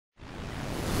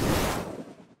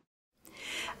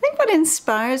think what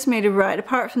inspires me to write,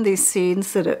 apart from these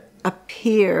scenes that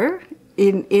appear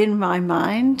in my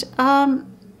mind,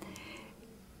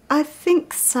 I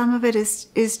think some of it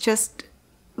is just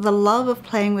the love of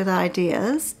playing with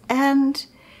ideas. And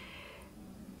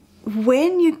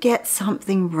when you get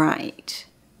something right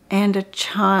and a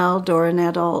child or an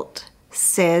adult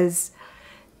says,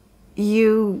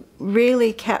 you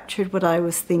really captured what I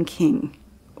was thinking.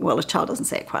 Well, a child doesn't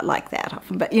say it quite like that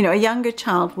often, but you know, a younger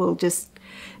child will just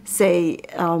say,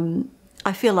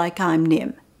 I feel like I'm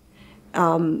Nim.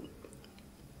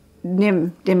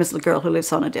 Nim is the girl who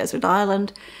lives on a desert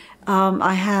island.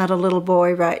 I had a little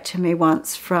boy write to me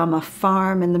once from a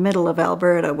farm in the middle of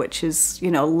Alberta, which is, you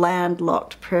know,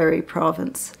 landlocked prairie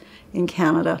province in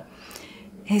Canada.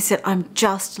 He said, I'm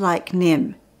just like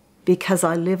Nim because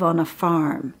I live on a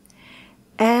farm.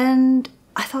 And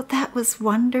I thought that was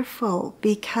wonderful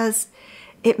because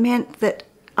it meant that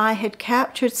I had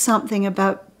captured something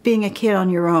about being a kid on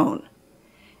your own.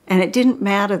 And it didn't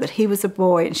matter that he was a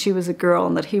boy and she was a girl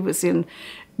and that he was in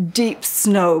deep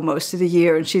snow most of the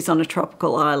year and she's on a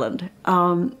tropical island.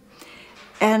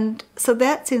 And so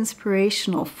that's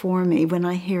inspirational for me when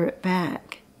I hear it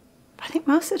back. I think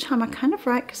most of the time I kind of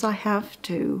write because I have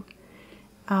to,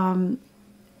 you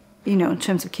know, in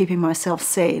terms of keeping myself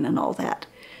sane and all that,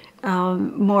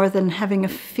 more than having a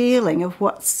feeling of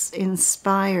what's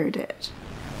inspired it.